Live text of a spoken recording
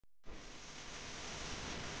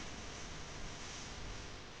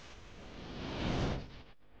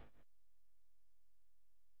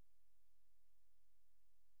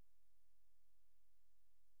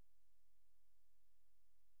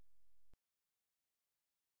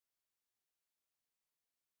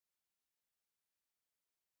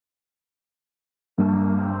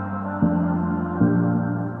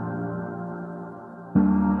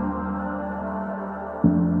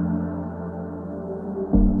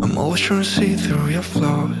I'm always trying to see through your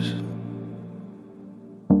flaws,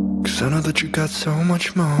 'cause I know that you got so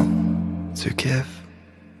much more to give.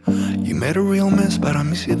 You made a real mess, but I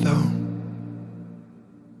miss you though,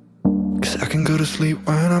 'cause I can go to sleep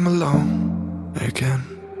when I'm alone again.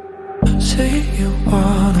 Say you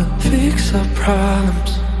wanna fix our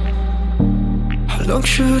problems. How long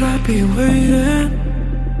should I be waiting?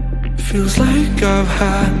 Feels like I've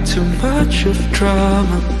had too much of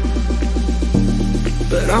drama,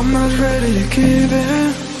 but I'm not ready to give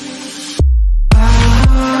in.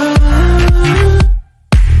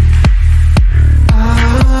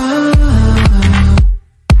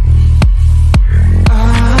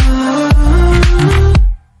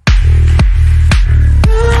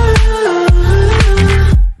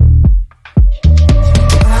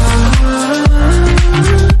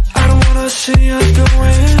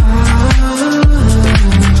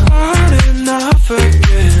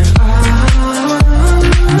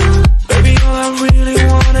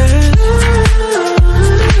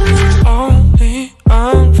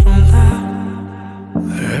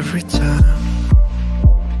 Every time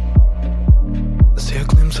I see a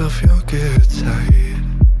glimpse of your good side,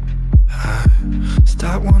 I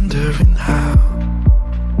start wondering how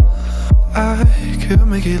I could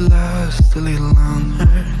make it last a little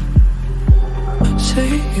longer. Say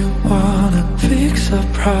you wanna fix our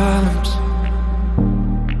problems.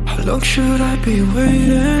 How long should I be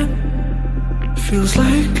waiting? Feels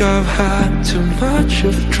like I've had too much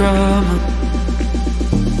of drama,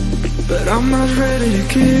 but I'm not ready to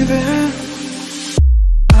give in.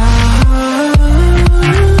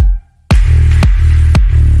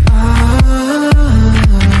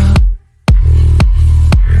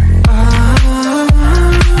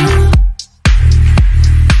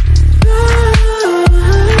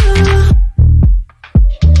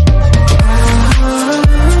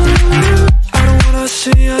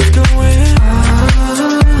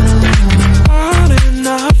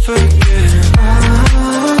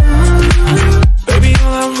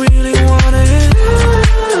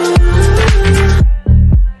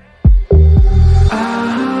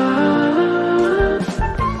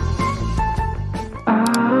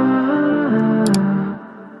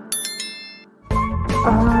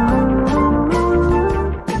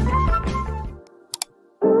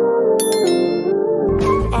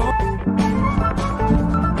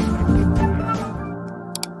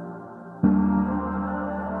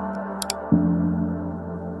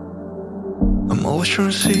 I'm always trying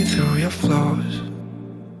to see through your flaws,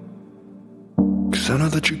 'cause I know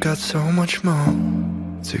that you got so much more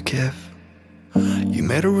to give. You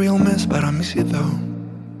made a real mess, but I miss you though,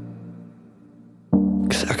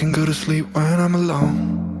 'cause I can go to sleep when I'm alone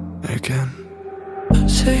again.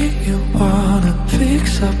 Say you wanna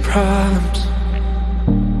fix our problems.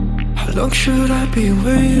 How long should I be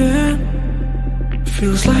waiting?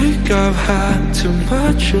 Feels like I've had too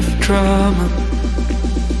much of drama,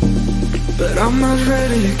 but I'm not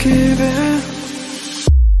ready to give in.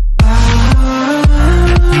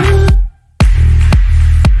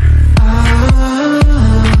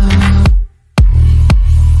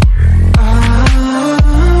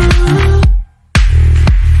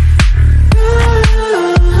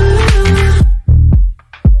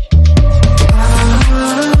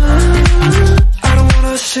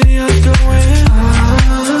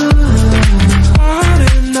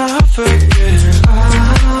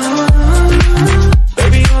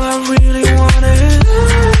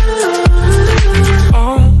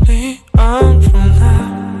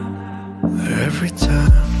 Every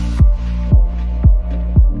time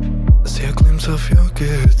I see a glimpse of your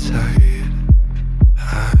good side,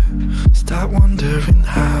 I start wondering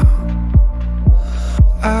how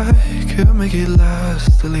I could make it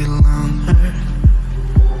last a little longer.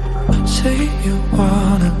 Say you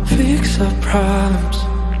wanna fix our problems.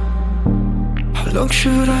 How long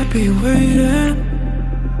should I be waiting?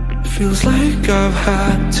 Feels like I've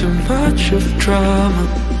had too much of drama,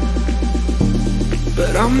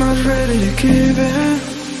 but I'm not ready to give in.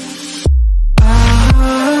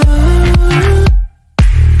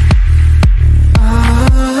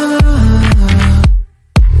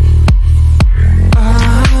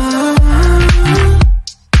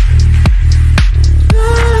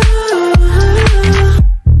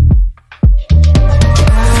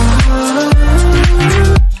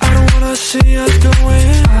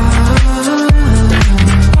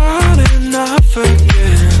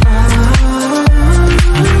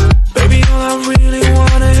 Really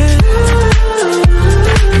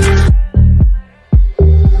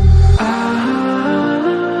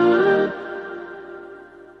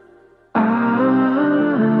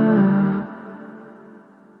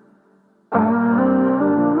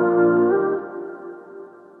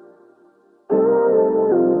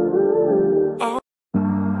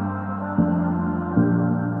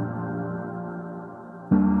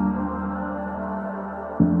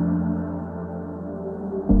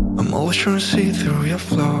always trying to see through your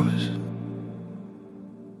flaws,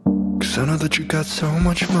 'cause I know that you got so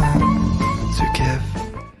much more to give.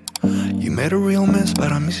 You made a real mess,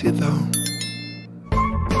 but I miss you though,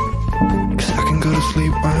 'cause I can go to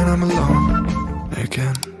sleep when I'm alone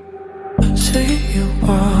again. Say you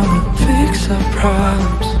wanna fix our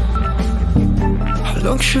problems. How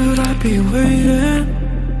long should I be waiting?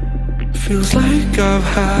 Feels like I've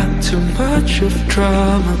had too much of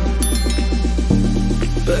drama,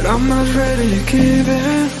 but I'm not ready to give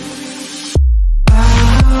in.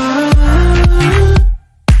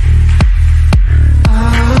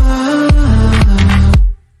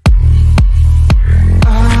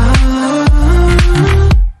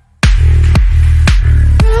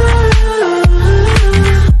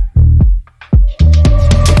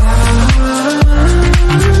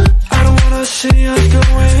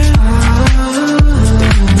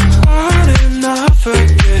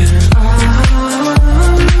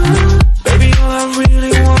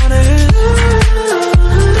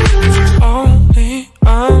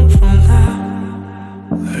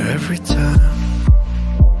 Every time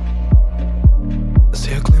I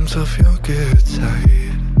see a glimpse of your good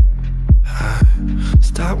side, I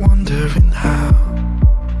start wondering how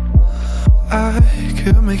I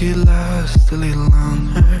could make it last a little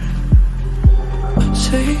longer.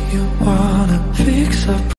 Say you wanna fix up